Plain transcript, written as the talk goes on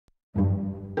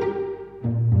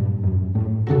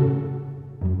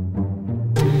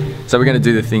So we're gonna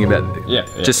do the thing about. Yeah.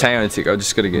 Just hang on a tick. I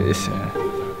just gotta get this.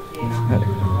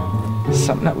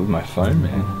 Something up with my phone,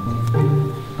 man.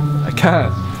 I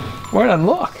can't. Won't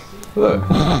unlock. Look.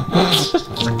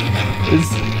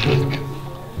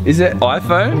 Is it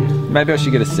iPhone? Maybe I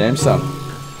should get a Samsung.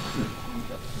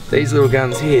 These little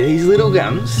guns here, these little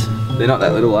guns, they're not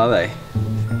that little, are they?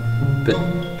 But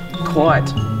quite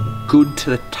good to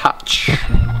the touch.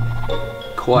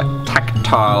 Quite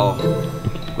tactile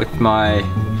with my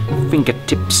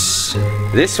fingertips.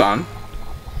 This one,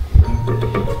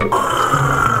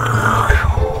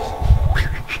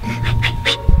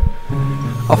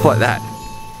 off like that.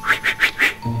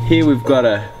 Here we've got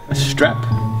a strap.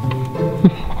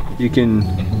 You can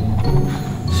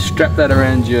strap that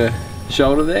around your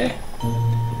shoulder there.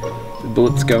 The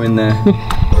bullets go in the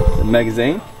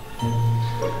magazine.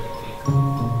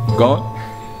 Gone?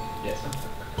 Yes.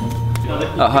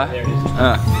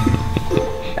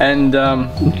 And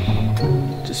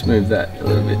just move that a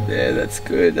little bit there. That's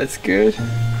good. That's good.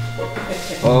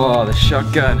 Oh, the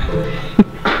shotgun.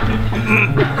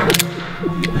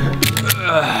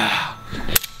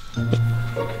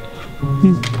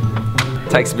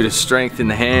 Takes a bit of strength in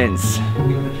the hands.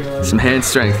 Some hand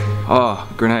strength. Oh,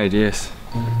 grenade, yes.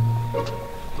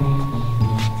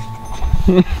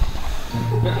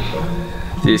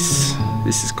 This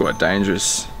is quite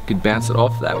dangerous. Could bounce it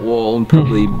off that wall and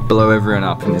probably blow everyone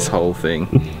up in this whole thing.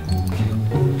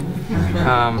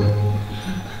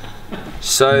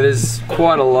 So there's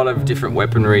quite a lot of different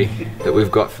weaponry that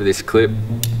we've got for this clip.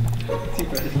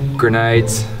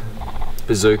 Grenades,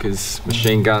 bazookas,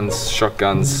 machine guns,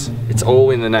 shotguns. It's all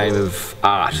in the name of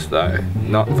art though,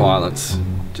 not violence,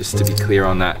 just to be clear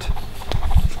on that.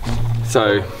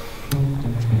 So,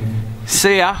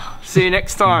 see ya, see you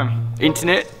next time,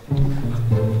 internet.